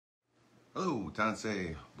Hello,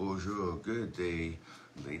 Tansei, bonjour, good day,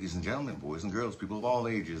 ladies and gentlemen, boys and girls, people of all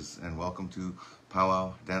ages, and welcome to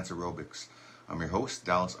Pow-wow Dance Aerobics. I'm your host,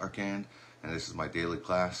 Dallas Arcand, and this is my daily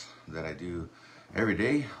class that I do every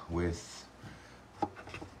day with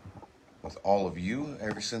all of you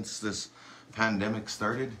ever since this pandemic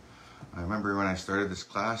started. I remember when I started this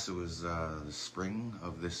class, it was the spring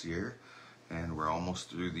of this year, and we're almost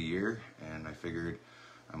through the year, and I figured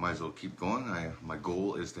I might as well keep going. My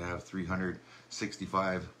goal is to have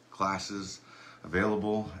 365 classes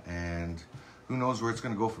available, and who knows where it's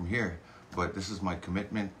going to go from here. But this is my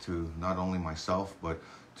commitment to not only myself, but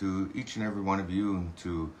to each and every one of you,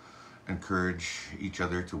 to encourage each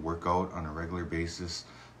other to work out on a regular basis,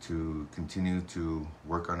 to continue to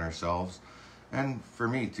work on ourselves, and for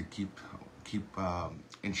me to keep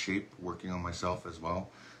in shape, working on myself as well.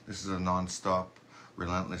 This is a non-stop,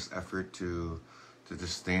 relentless effort to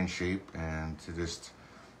just stay in shape and to just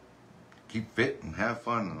keep fit and have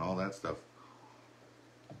fun and all that stuff.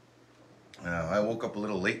 I woke up a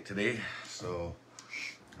little late today, so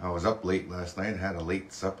I was up late last night, had a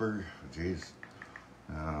late supper, jeez.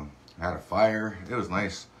 Had a fire, it was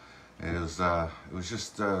nice. It was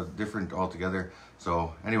just different altogether.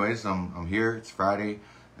 So anyways, I'm here, it's Friday.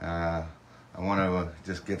 I want to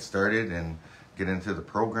just get started and get into the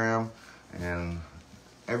program, and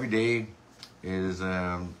every day is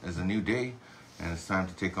a new day, and it's time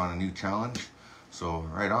to take on a new challenge. So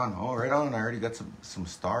right on. Oh, right on. I already got some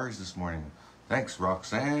stars this morning. Thanks,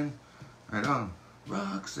 Roxanne. Right on,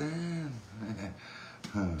 Roxanne.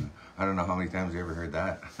 I don't know how many times you ever heard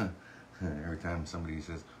that. Every time somebody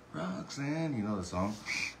says Roxanne, you know the song.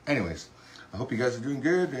 Anyways, I hope you guys are doing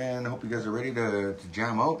good, and I hope you guys are ready to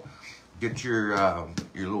jam out. Get your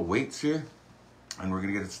little weights here, and we're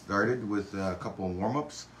gonna get it started with a couple of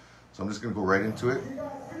warm-ups. So I'm just going to go right into it.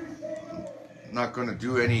 I'm not going to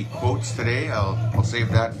do any quotes today. I'll save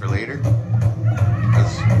that for later,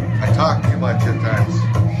 because I talk too much at times.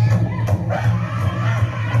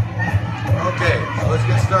 Okay, so let's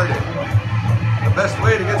get started. The best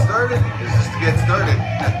way to get started is just to get started.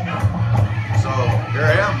 So here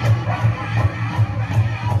I am.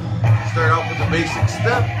 Start off with the basic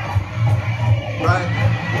step. Right,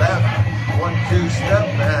 left, 1, 2 step,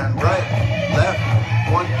 and right, left,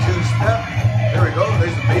 1, 2 step. There we go.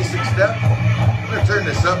 There's the basic step. I'm going to turn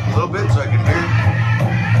this up a little bit so I can hear it.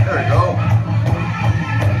 There we go.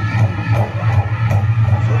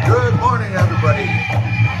 So good morning, everybody.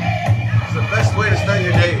 It's the best way to start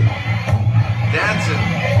your day. Dancing,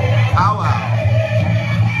 powwow,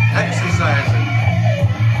 exercising,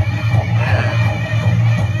 and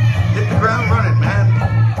hit the ground running, man.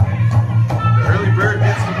 The early bird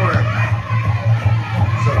gets the worm.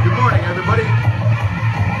 So good morning, everybody.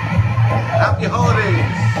 Happy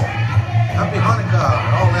holidays, happy Hanukkah,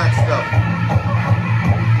 and all that stuff.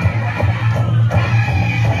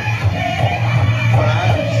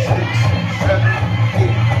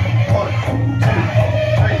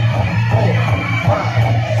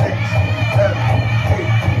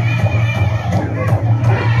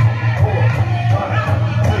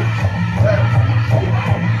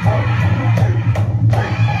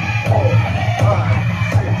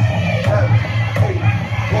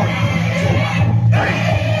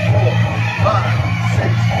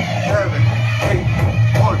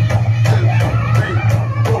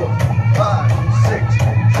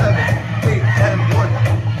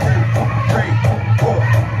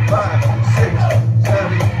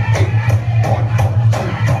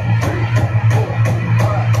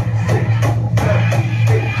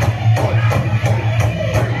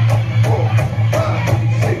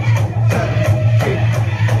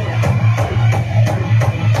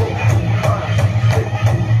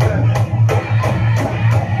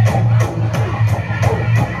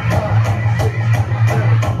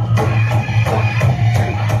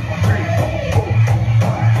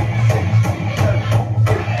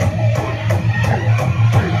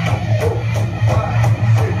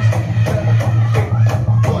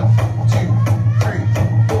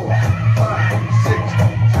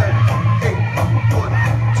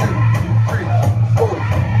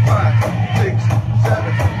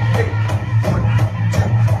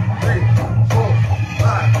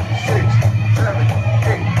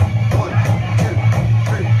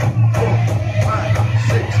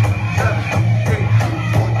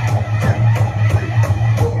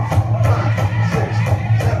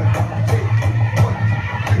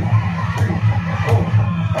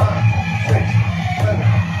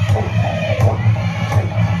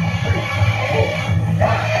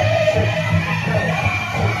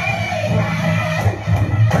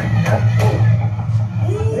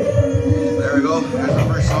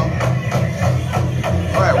 song.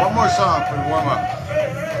 Alright, one more song for the warm-up.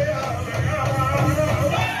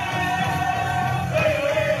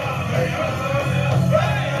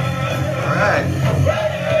 Alright,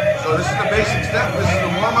 so this is the basic step, this is the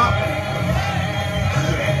warm-up.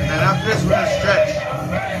 And then after this, we're going to stretch.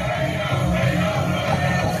 'em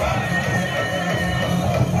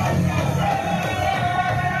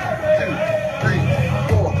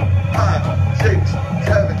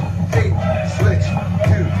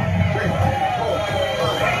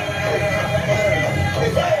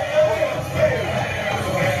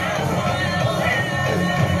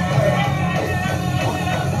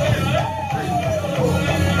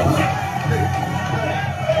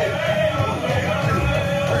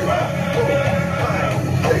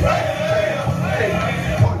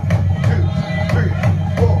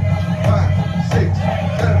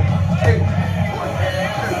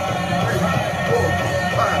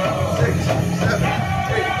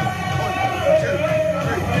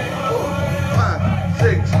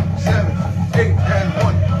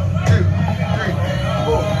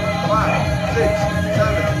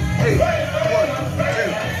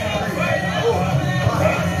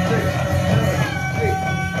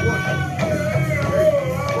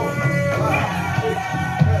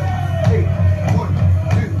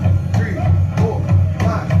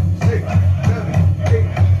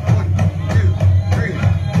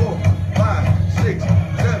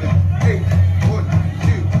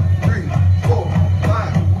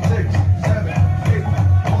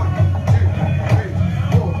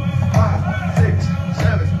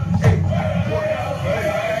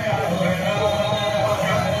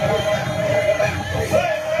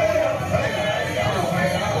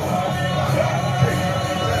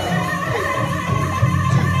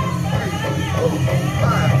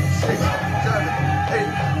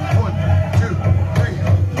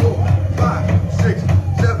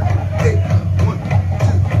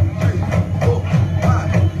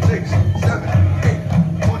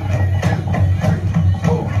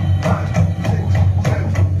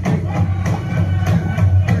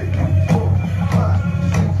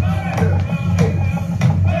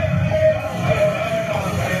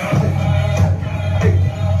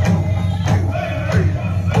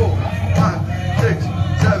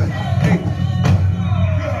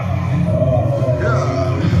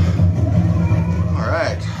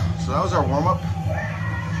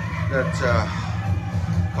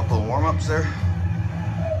there.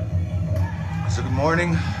 So good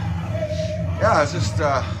morning. Yeah, it's just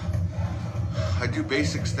I do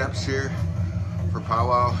basic steps here for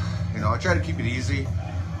powwow. You know, I try to keep it easy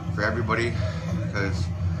for everybody because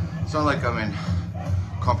it's not like I'm in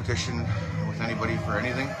competition with anybody for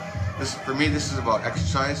anything. For me, this is about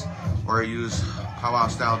exercise, or I use powwow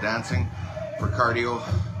style dancing for cardio,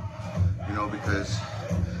 you know, because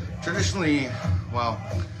traditionally, well,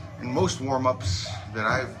 in most warm-ups that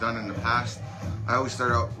I've done in the past, I always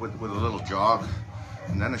start out with a little jog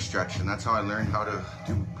and then a stretch, and that's how I learned how to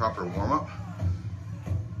do proper warm-up.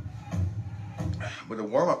 But the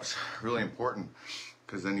warm-up's really important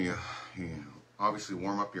because then you obviously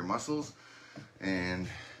warm up your muscles and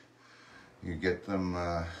you get them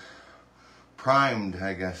primed,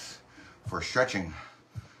 I guess, for stretching.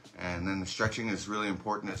 And then the stretching is really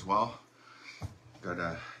important as well.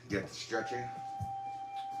 Gotta get the stretching.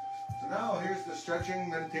 So now here's the stretching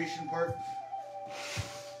meditation part.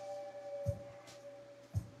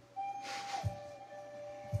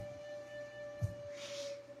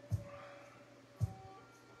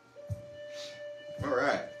 All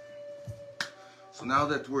right. So now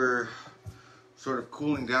that we're sort of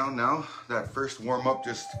cooling down now, that first warm up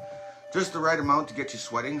just the right amount to get you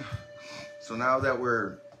sweating. So now that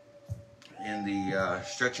we're in the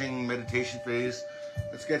stretching meditation phase,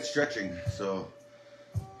 let's get stretching. So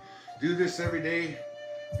do this every day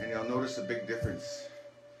and you'll notice a big difference.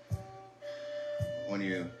 When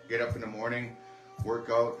you get up in the morning, work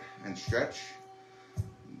out and stretch,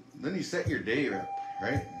 then you set your day up,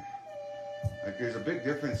 right? Like there's a big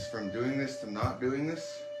difference from doing this to not doing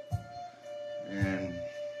this. And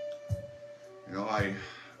you know, I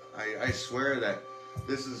swear that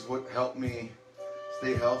this is what helped me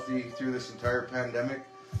stay healthy through this entire pandemic.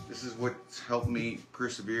 This is what's helped me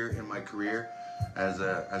persevere in my career as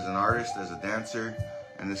an artist, as a dancer,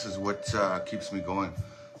 and this is what keeps me going.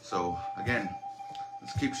 So again,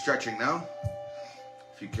 let's keep stretching now.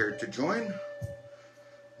 If you care to join.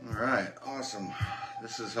 All right, awesome.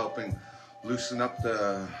 This is helping loosen up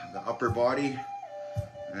the upper body,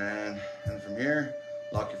 and from here,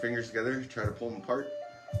 lock your fingers together, try to pull them apart.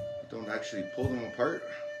 Don't actually pull them apart.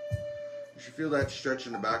 You should feel that stretch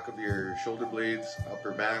in the back of your shoulder blades,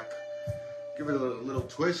 upper back, Give it a little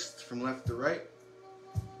twist from left to right.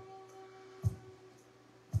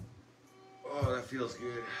 Oh, that feels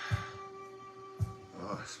good.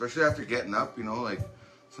 Oh, especially after getting up, you know, like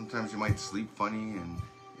sometimes you might sleep funny and,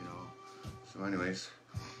 you know. So anyways,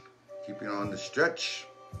 keeping on the stretch.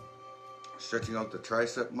 Stretching out the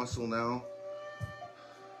tricep muscle now.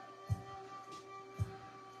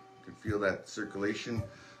 You can feel that circulation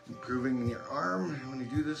improving in your arm when you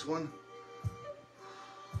do this one.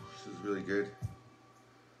 This is really good.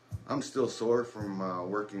 I'm still sore from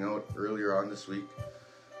working out earlier on this week.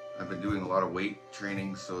 I've been doing a lot of weight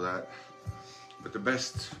training, but the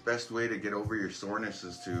best way to get over your soreness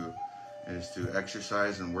is to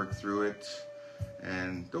exercise and work through it,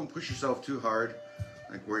 and don't push yourself too hard,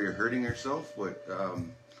 like where you're hurting yourself. But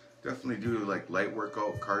definitely do like light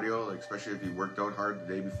workout, cardio, like especially if you worked out hard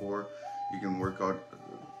the day before, you can work out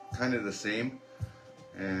kind of the same,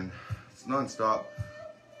 and it's non-stop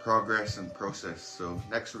progress and process. So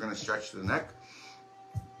next we're going to stretch the neck.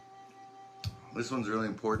 This one's really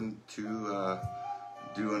important to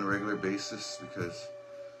do on a regular basis because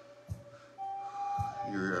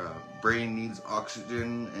your brain needs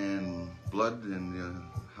oxygen and blood, and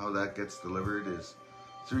how that gets delivered is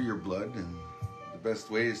through your blood, and the best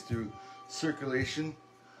way is through circulation.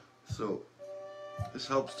 So this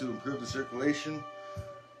helps to improve the circulation.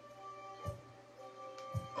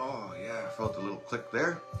 Oh yeah, I felt a little click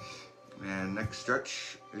there. And next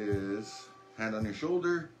stretch is hand on your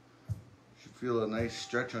shoulder. You should feel a nice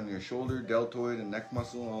stretch on your shoulder, deltoid and neck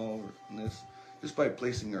muscle, all over in this. Just by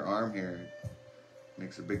placing your arm here, it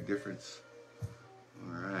makes a big difference.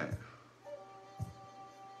 All right.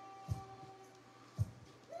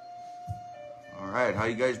 All right, how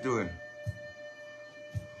you guys doing?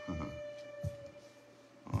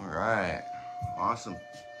 All right, awesome.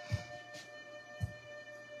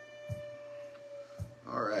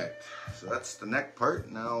 All right, so that's the neck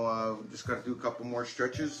part. Now we just got to do a couple more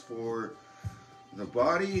stretches for the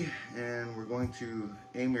body, and we're going to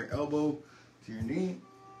aim your elbow to your knee.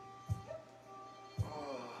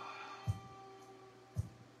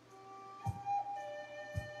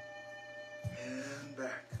 And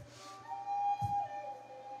back.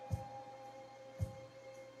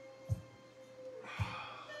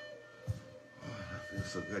 That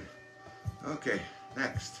feels so good. Okay,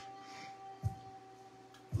 next.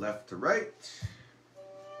 Left to right.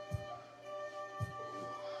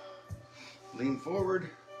 Lean forward.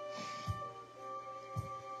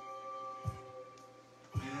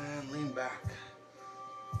 And lean back.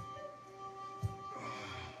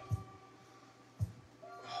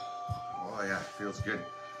 Oh yeah, feels good.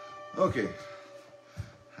 Okay,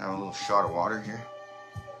 have a little shot of water here.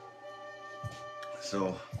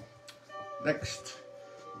 So next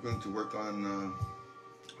we're going to work on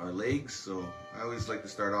our legs. So I always like to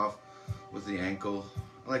start off with the ankle.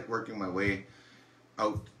 I like working my way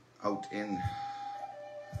out, in.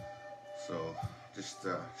 So just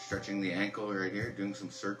stretching the ankle right here, doing some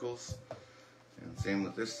circles. And same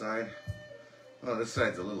with this side. Oh, this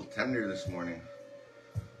side's a little tender this morning.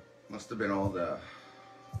 Must have been all the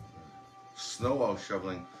snow I was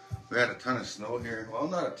shoveling. We had a ton of snow here. Well,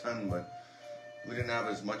 not a ton, but we didn't have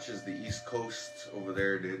as much as the East Coast over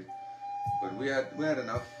there did. But we had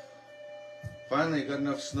enough. Finally got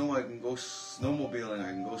enough snow I can go snowmobiling, I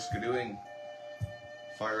can go skidooing.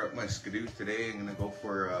 Fire up my skidoo today. I'm gonna go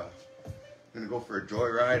for a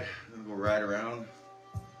joyride. I'm gonna go ride around.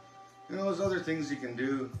 You know, there's other things you can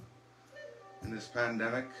do in this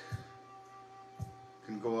pandemic. You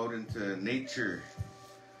can go out into nature,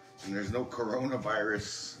 and there's no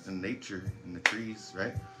coronavirus in nature, in the trees,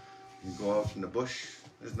 right? You can go out in the bush,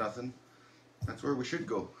 there's nothing. That's where we should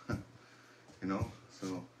go. You know,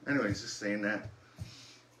 so anyways, just saying that.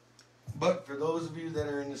 But for those of you that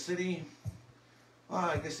are in the city, well,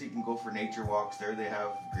 I guess you can go for nature walks there. They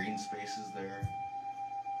have green spaces there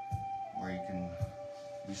where you can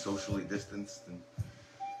be socially distanced, and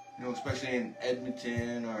you know, especially in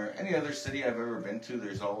Edmonton or any other city I've ever been to,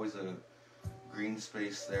 there's always a green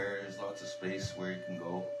space there. There's lots of space where you can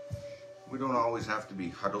go. We don't always have to be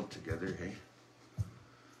huddled together, hey?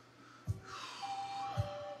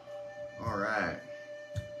 All right,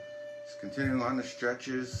 just continuing on the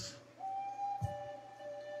stretches.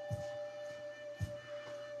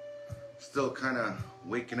 Still kind of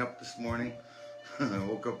waking up this morning. I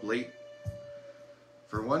woke up late.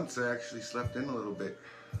 For once, I actually slept in a little bit.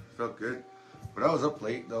 Felt good, but I was up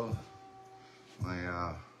late though.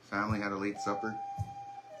 My family had a late supper.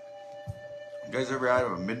 You guys ever had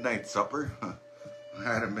a midnight supper? I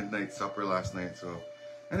had a midnight supper last night. So,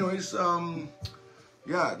 anyways,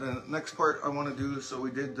 yeah, the next part I want to do, so we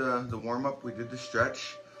did the warm-up, we did the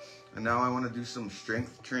stretch. And now I want to do some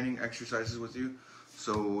strength training exercises with you.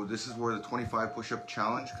 So this is where the 25 push-up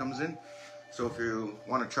challenge comes in. So if you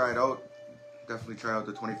want to try it out, definitely try out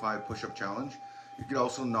the 25 push-up challenge. You could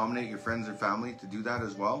also nominate your friends and family to do that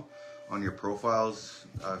as well on your profiles.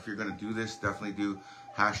 If you're going to do this, definitely do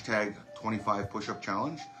hashtag 25 push-up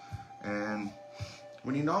challenge. And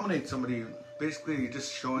when you nominate somebody, basically you're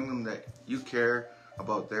just showing them that you care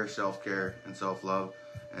about their self-care and self-love,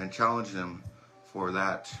 and challenge them for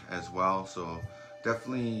that as well. So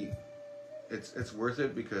definitely it's worth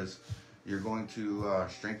it, because you're going to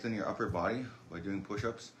strengthen your upper body by doing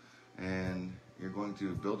push-ups, and you're going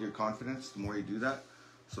to build your confidence the more you do that.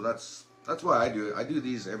 So that's why I do it. I do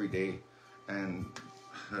these every day, and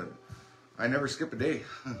I never skip a day.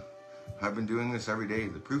 I've been doing this every day.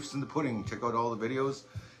 The proof's in the pudding. Check out all the videos.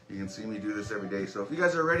 You can see me do this every day. So if you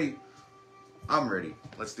guys are ready, I'm ready.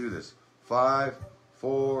 Let's do this. 5,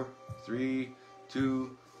 4, 3,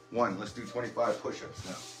 2, 1. Let's do 25 push-ups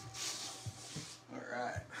now. All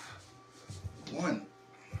right. 1,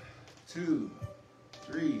 2,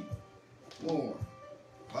 3, 4,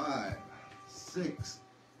 5, 6,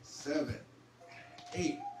 7,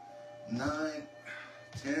 8, 9,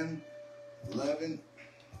 10, 11,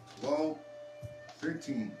 12,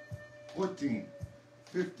 13, 14,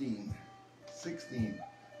 15, 16,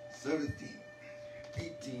 17,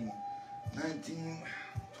 18, 19,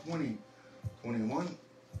 20, 21,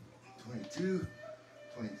 22,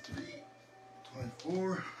 23,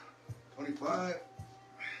 24, 25.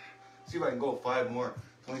 See if I can go 5 more.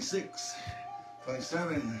 26,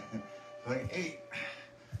 27, 28,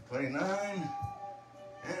 29,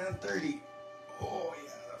 and 30. Oh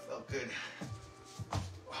yeah, that felt good.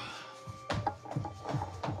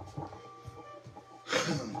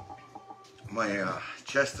 My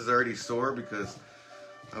chest is already sore because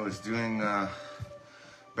I was doing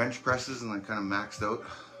bench presses and I kind of maxed out.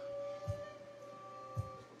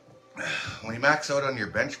 When you max out on your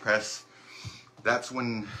bench press, that's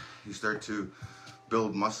when you start to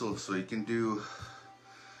build muscle. So you can do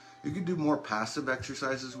more passive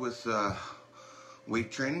exercises with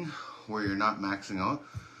weight training, where you're not maxing out,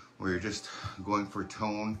 where you're just going for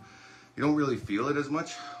tone. You don't really feel it as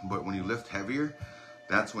much, but when you lift heavier,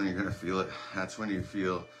 that's when you're gonna feel it. That's when you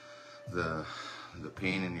feel the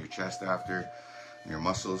pain in your chest after, and your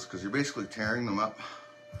muscles, because you're basically tearing them up.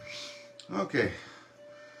 Okay,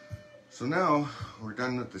 so now we're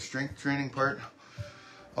done with the strength training part.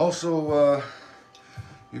 Also,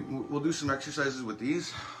 we'll do some exercises with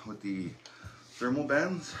these, with the thermal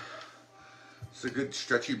bands. It's a good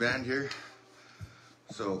stretchy band here.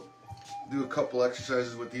 So do a couple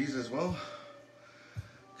exercises with these as well. You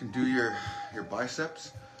can do your bicep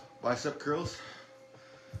curls.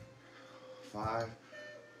 5,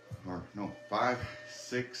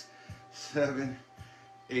 6, 7,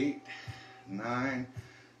 8, 9,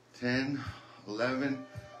 10, 11,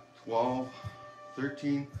 12,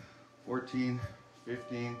 13, 14,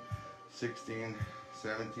 15, 16,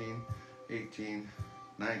 17, 18,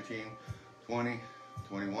 19, 20,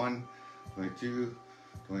 21, 22,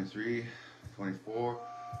 23, 24,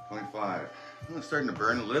 25. It's starting to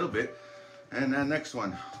burn a little bit. And then next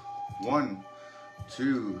one. 1,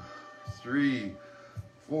 2, 3,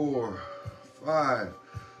 4, 5,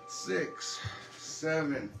 6,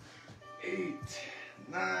 7, 8,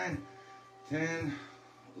 9, 10,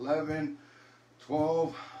 11,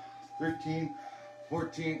 12, 13,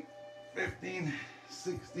 14, 15,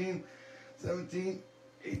 16, 17,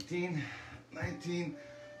 18, 19,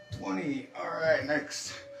 20. All right,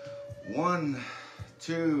 next. 1,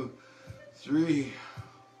 2, 3,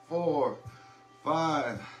 4,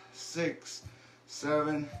 5, 6,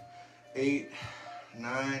 7, 8,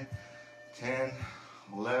 9, 10,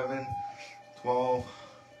 11, 12,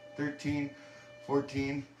 13,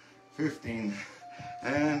 14, 15.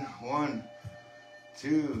 And 1,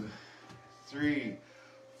 2, 3,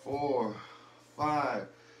 4, 5,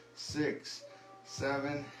 6,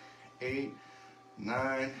 7, 8,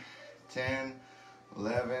 9, 10,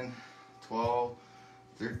 11, 12,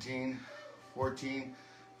 13, 14,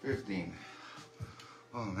 15.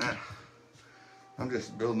 Oh man, I'm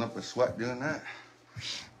just building up a sweat doing that.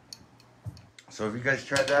 So if you guys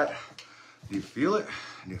tried that, do you feel it?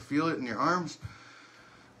 Do you feel it in your arms?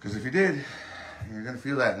 Because if you did, you're gonna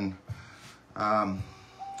feel that. And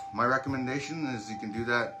my recommendation is you can do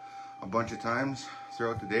that a bunch of times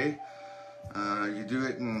throughout the day. You do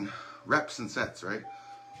it in reps and sets, right?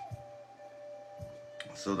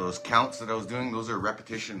 So those counts that I was doing, those are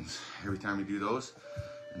repetitions every time you do those.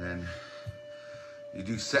 And then you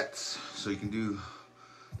do sets. So you can do,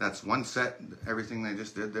 that's one set, everything I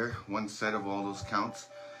just did there, one set of all those counts.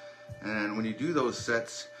 And when you do those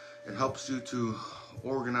sets, it helps you to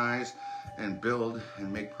organize and build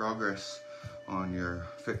and make progress on your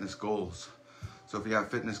fitness goals. So if you have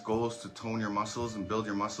fitness goals to tone your muscles and build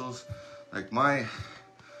your muscles, like my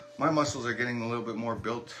muscles are getting a little bit more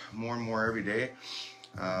built more and more every day.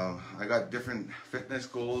 I got different fitness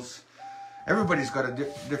goals. Everybody's got a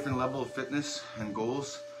different level of fitness and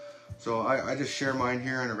goals. So I just share mine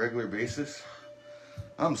here on a regular basis.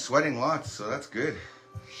 I'm sweating lots, so that's good.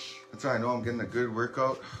 That's how I know I'm getting a good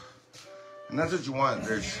workout. And that's what you want.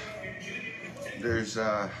 There's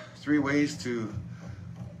 3 ways to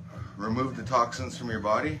remove the toxins from your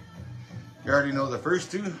body. You already know the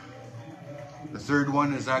first 2. The third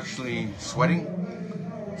one is actually sweating.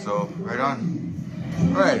 So, right on.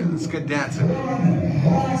 Alright, let's get dancing.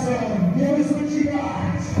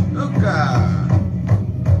 Luca!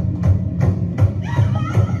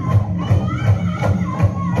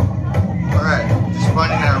 Alright, just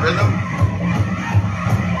finding that rhythm.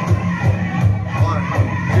 1,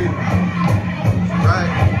 2,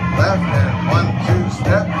 right, left, and 1, 2,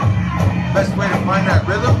 step. Best way to find that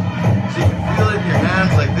rhythm is you can feel it in your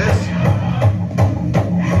hands like this.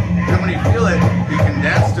 Then when you feel it, you can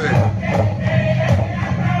dance to it.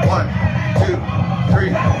 1, 2,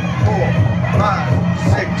 3, 4, 5,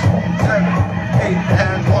 6, 7, 8,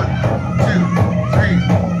 and 1, 2, 3,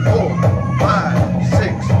 4, 5,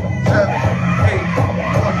 6, 7, 8,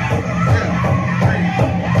 1, 2, 3,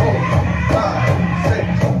 4, 5,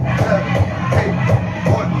 6, 7, 8,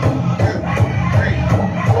 1, 2, 3,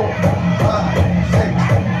 4, 5, 6,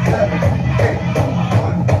 7, 8,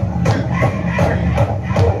 1, 2, 3,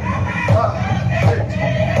 4, 5, 6,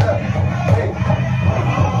 7, 8, 1,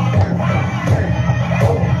 2, 3,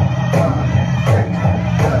 4, 5, 6,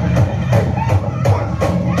 7, 8, 1,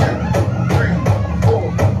 2, 3,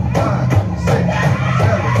 4,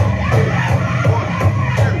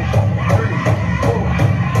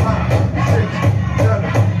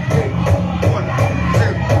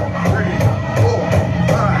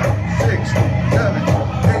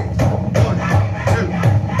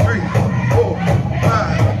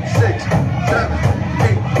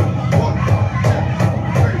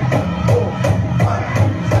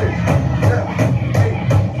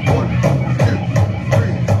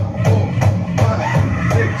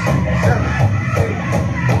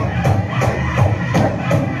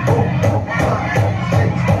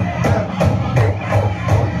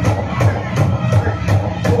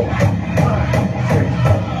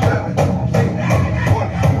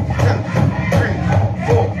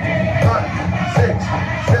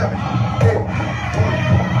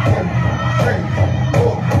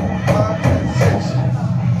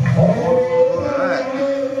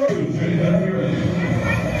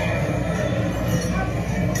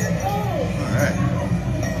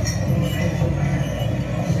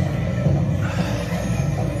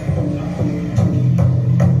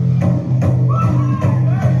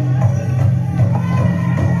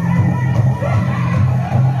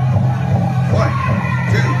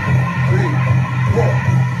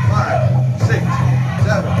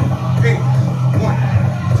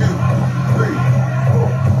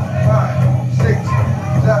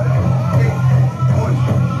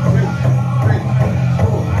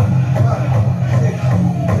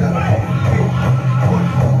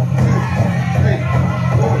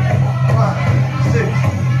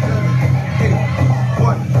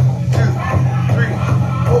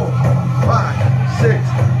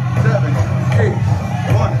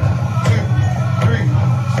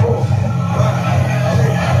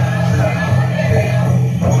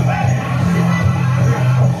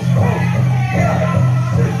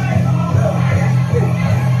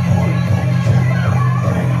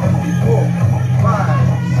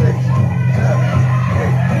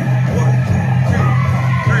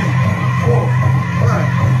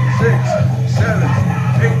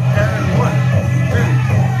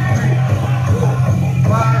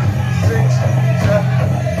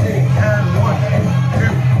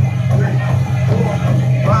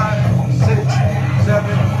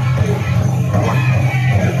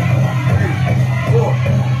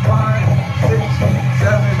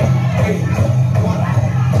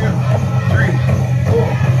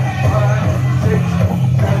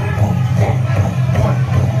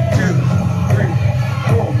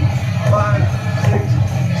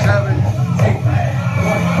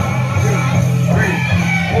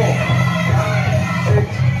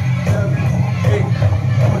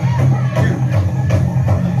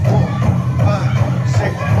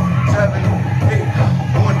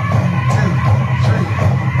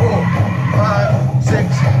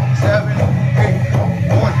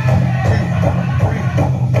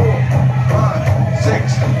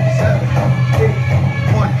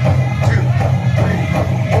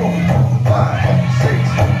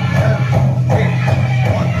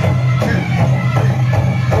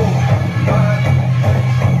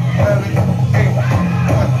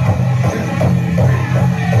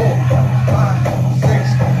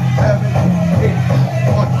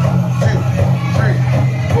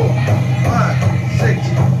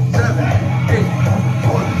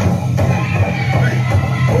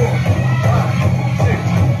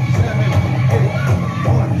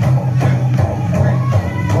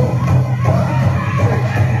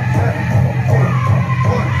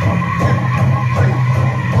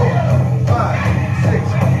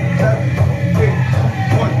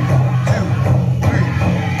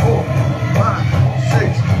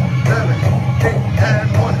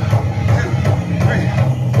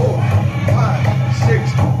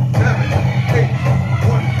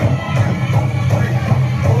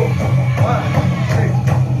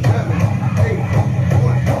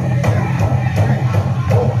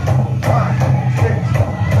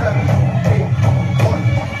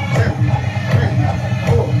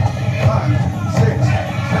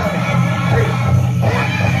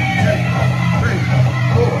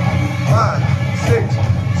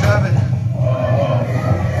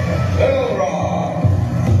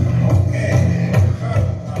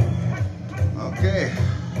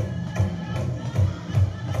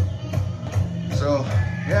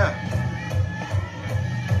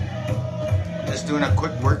 a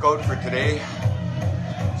quick workout for today.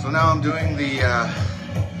 So now I'm doing the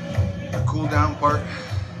cool down part,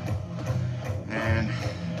 and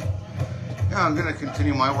yeah, I'm gonna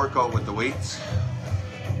continue my workout with the weights.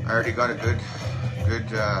 I already got a good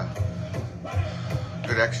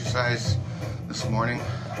exercise this morning,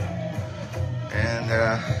 and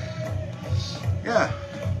yeah,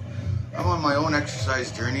 I'm on my own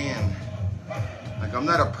exercise journey, and like, I'm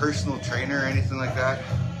not a personal trainer or anything like that.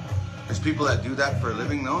 There's people that do that for a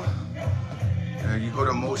living, though. You go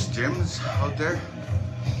to most gyms out there,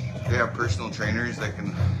 they have personal trainers that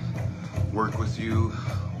can work with you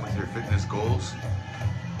with your fitness goals.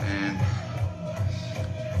 And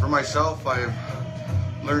for myself, I've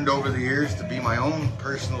learned over the years to be my own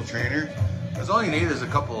personal trainer, because all you need is a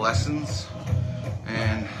couple lessons,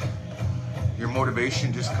 and your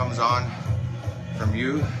motivation just comes on from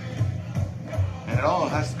you, and it all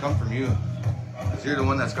has to come from you, because you're the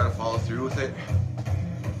one that's got to follow through with it.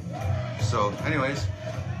 So anyways,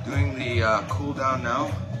 doing the cool down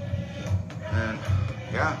now, and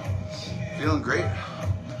yeah, feeling great.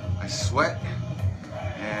 I sweat,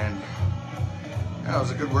 and yeah, it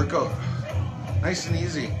was a good workout. Nice and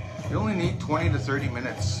easy. You only need 20 to 30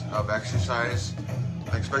 minutes of exercise,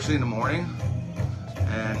 like especially in the morning.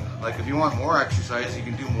 And like, if you want more exercise, you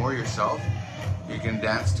can do more yourself. You can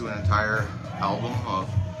dance to an entire album of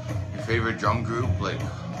your favorite drum group, like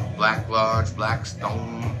Black Lodge, Black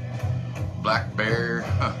Stone, Black Bear.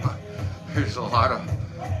 There's a lot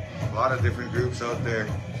of different groups out there.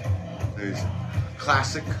 There's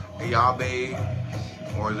Classic Ayabe,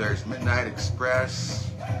 or there's Midnight Express.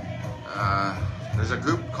 There's a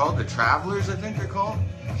group called the Travelers, I think they're called.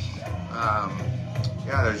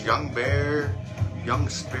 Yeah, there's Young Bear, Young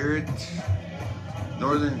Spirit,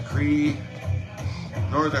 Northern Cree,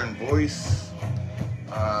 Northern Voice.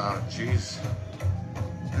 Geez,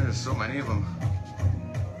 there's so many of them.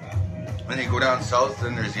 Then you go down south,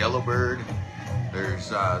 then there's Yellowbird, there's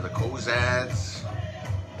the Cozads.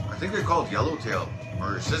 I think they're called Yellowtail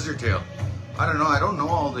or Scissortail. I don't know. I don't know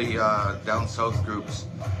all the down south groups.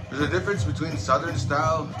 There's a difference between Southern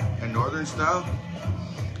style and Northern style.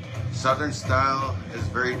 Southern style is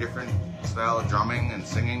very different style of drumming and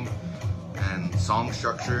singing and song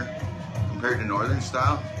structure compared to Northern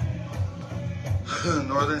style.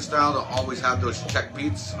 Northern style, they'll always have those check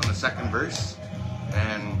beats on the second verse,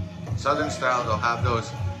 and Southern style, they'll have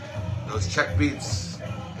those check beats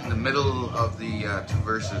in the middle of the two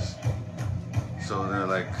verses. So they're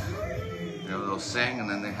like, you know, they'll sing and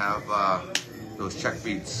then they have those check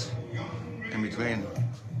beats in between.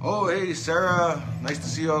 Oh, hey Sarah, nice to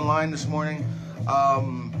see you online this morning.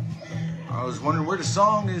 I was wondering where the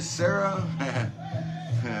song is, Sarah.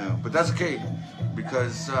 But that's okay,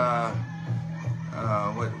 because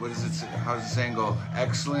what is it? How does the saying go?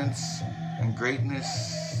 Excellence and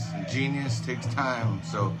greatness and genius takes time.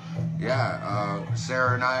 So yeah,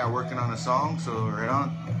 Sarah and I are working on a song. So right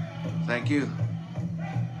on. Thank you.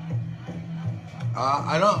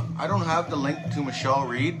 I don't have the link to Michelle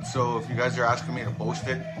Reed, so if you guys are asking me to post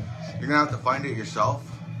it, you're gonna have to find it yourself.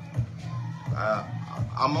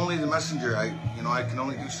 I'm only the messenger. I can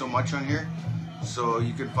only do so much on here, so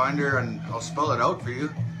you can find her, and I'll spell it out for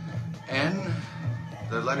you. N,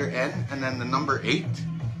 the letter N, and then the number 8.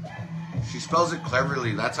 She spells it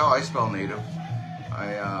cleverly. That's how I spell native.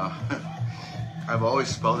 I've always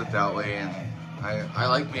spelled it that way, and I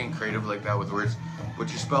like being creative like that with words.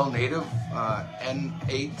 But you spell native,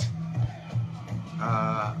 N8,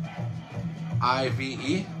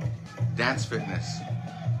 IVE, Dance Fitness.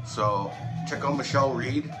 So check out Michelle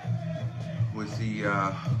Reed with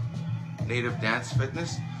the Native Dance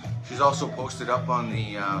Fitness. She's also posted up on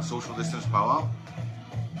the Social Distance Pow-wow.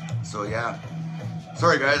 So yeah,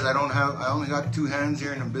 sorry guys, I only got 2 hands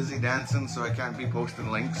here and I'm busy dancing, so I can't be posting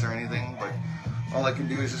links or anything, but all I can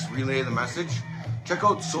do is just relay the message. Check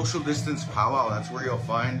out Social Distance Pow-wow. That's where you'll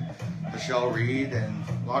find Michelle Reed, and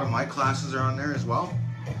a lot of my classes are on there as well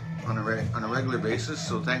on a regular basis.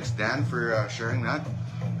 So thanks Dan for sharing that.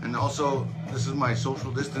 And also, this is my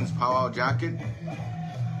Social Distance Pow-wow jacket.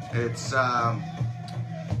 It's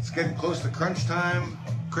getting close to crunch time.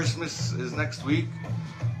 Christmas is next week.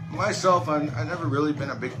 Myself, I've never really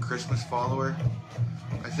been a big Christmas follower.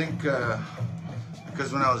 I think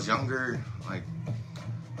because when I was younger, like,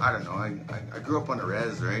 I don't know, I grew up on the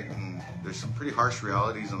res, right? And there's some pretty harsh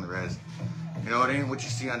realities on the res. You know, it ain't what you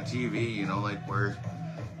see on TV, you know, like where,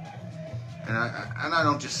 and I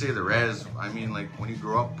don't just say the res, I mean like when you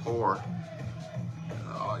grow up poor,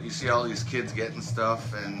 you see all these kids getting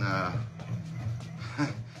stuff, and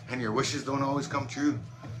and your wishes don't always come true.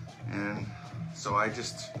 And so I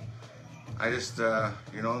I just,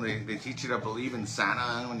 you know, they teach you to believe in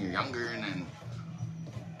Santa when you're younger, and then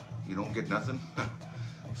you don't get nothing.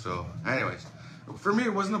 So anyways, for me,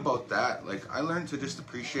 it wasn't about that. Like, I learned to just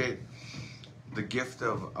appreciate the gift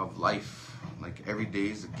of life. Like, every day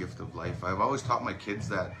is a gift of life. I've always taught my kids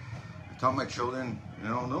that. I taught my children, you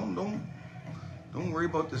know, don't worry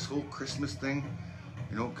about this whole Christmas thing,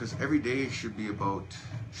 you know, because every day should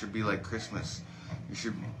be like Christmas. You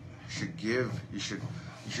should give. You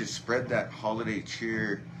should spread that holiday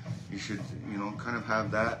cheer. You should, you know, kind of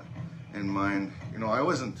have that in mind. You know, I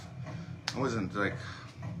wasn't like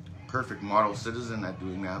perfect model citizen at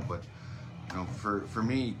doing that, but you know, for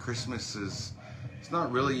me, Christmas it's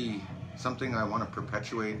not really something I want to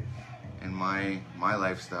perpetuate in my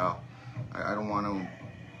lifestyle. I don't want to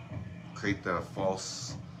create the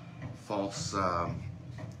false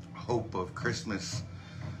hope of Christmas.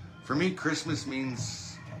 For me, Christmas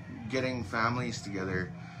means getting families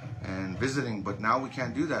together and visiting, but now we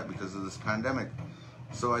can't do that because of this pandemic.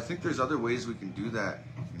 So I think there's other ways we can do that.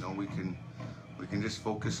 You know, we can just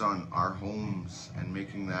focus on our homes and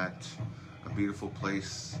making that a beautiful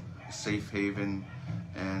place, a safe haven,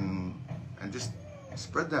 and just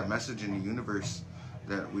spread that message in the universe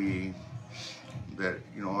that you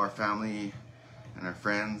know, our family and our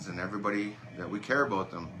friends and everybody, that we care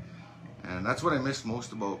about them. And that's what I miss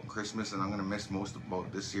most about Christmas, and I'm going to miss most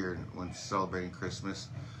about this year when celebrating Christmas.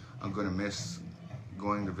 I'm going to miss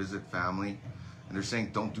going to visit family, and they're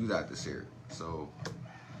saying don't do that this year. So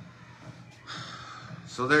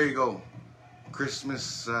there you go.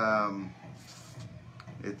 Christmas,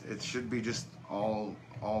 it should be just all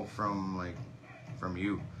from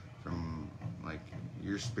you, from like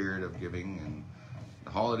your spirit of giving and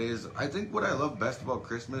the holidays. I think what I love best about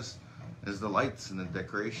Christmas is the lights and the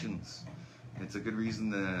decorations. It's a good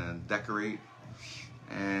reason to decorate.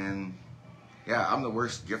 And yeah, I'm the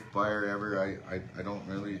worst gift buyer ever. I don't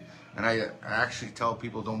really, and I actually tell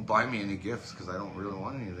people don't buy me any gifts because I don't really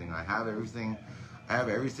want anything. I have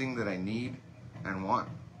everything that I need and want.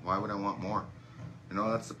 Why would I want more? You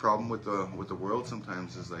know, that's the problem with the world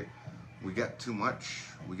sometimes, is like we get too much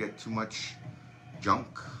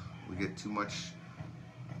junk, we get too much,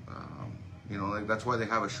 you know, like that's why they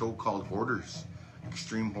have a show called Hoarders,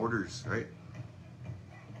 Extreme Hoarders, right?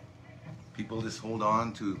 People just hold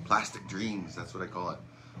on to plastic dreams, that's what I call it.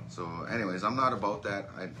 So anyways, I'm not about that.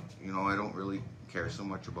 I don't really care so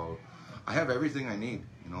much about, I have everything I need.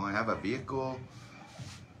 You know, I have a vehicle,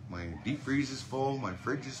 my deep freeze is full, my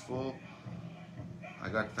fridge is full, I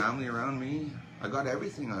got family around me, I got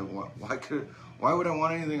everything I want. Why would I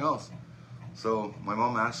want anything else? So my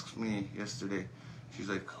mom asked me yesterday, she's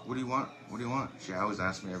like, what do you want? What do you want? She always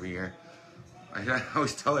asks me every year. I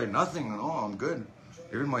always tell her nothing. Oh, I'm good.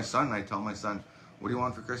 Even my son, I tell my son, what do you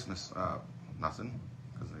want for Christmas? Nothing,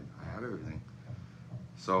 because I have everything.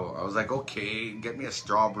 So I was like, okay, get me a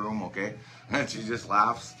straw broom, okay? And she just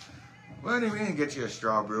laughs. What do you mean get you a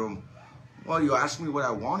straw broom? Well, you asked me what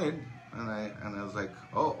I wanted, and I was like,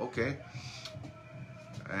 oh, okay.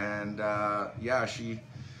 And yeah, she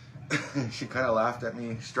kind of laughed at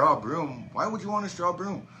me. Straw broom? Why would you want a straw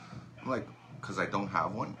broom? I'm like, because I don't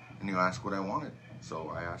have one, and you asked what I wanted,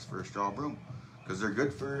 so I asked for a straw broom. Because they're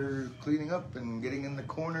good for cleaning up and getting in the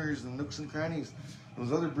corners and nooks and crannies.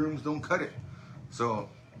 Those other brooms don't cut it. So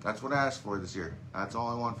that's what I asked for this year. That's all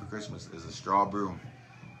I want for Christmas, is a straw broom,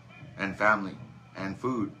 and family, and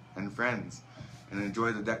food, and friends, and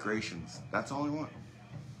enjoy the decorations. That's all I want.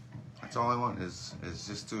 That's all I want, is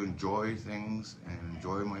just to enjoy things and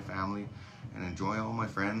enjoy my family and enjoy all my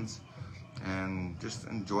friends and just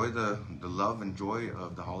enjoy the love and joy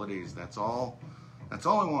of the holidays. That's all I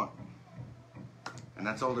want. And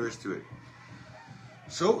that's all there is to it.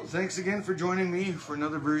 So thanks again for joining me for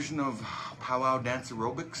another version of Pow-wow Dance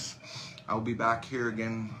Aerobics. I'll be back here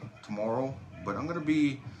again tomorrow, but I'm gonna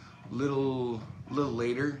be a little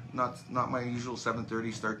later, not my usual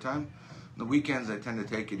 7:30 start time. The weekends I tend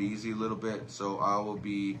to take it easy a little bit, so I will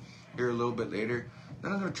be here a little bit later.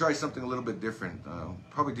 Then I'm going to try something a little bit different.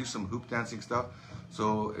 Probably do some hoop dancing stuff.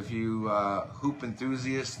 So if you hoop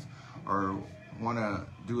enthusiast or want to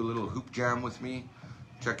do a little hoop jam with me,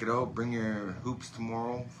 check it out. Bring your hoops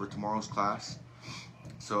tomorrow for tomorrow's class.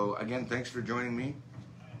 So again, thanks for joining me.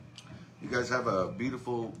 You guys have a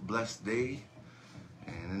beautiful, blessed day.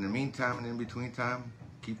 And in the meantime and in between time,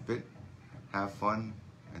 keep fit, have fun,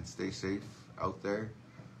 and stay safe out there.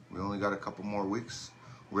 We only got a couple more weeks.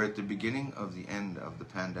 We're at the beginning of the end of the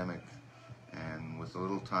pandemic, and with a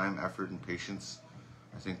little time, effort, and patience,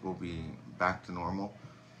 I think we'll be back to normal,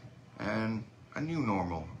 and a new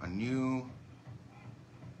normal, a new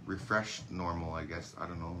refreshed normal, I guess. I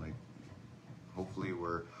don't know, like hopefully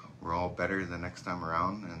we're we're all better the next time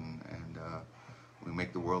around, and we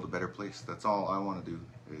make the world a better place. That's all I want to do,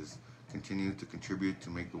 is continue to contribute to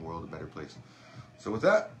make the world a better place. So with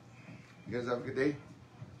that, you guys have a good day.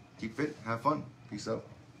 Keep fit, have fun. Peace out.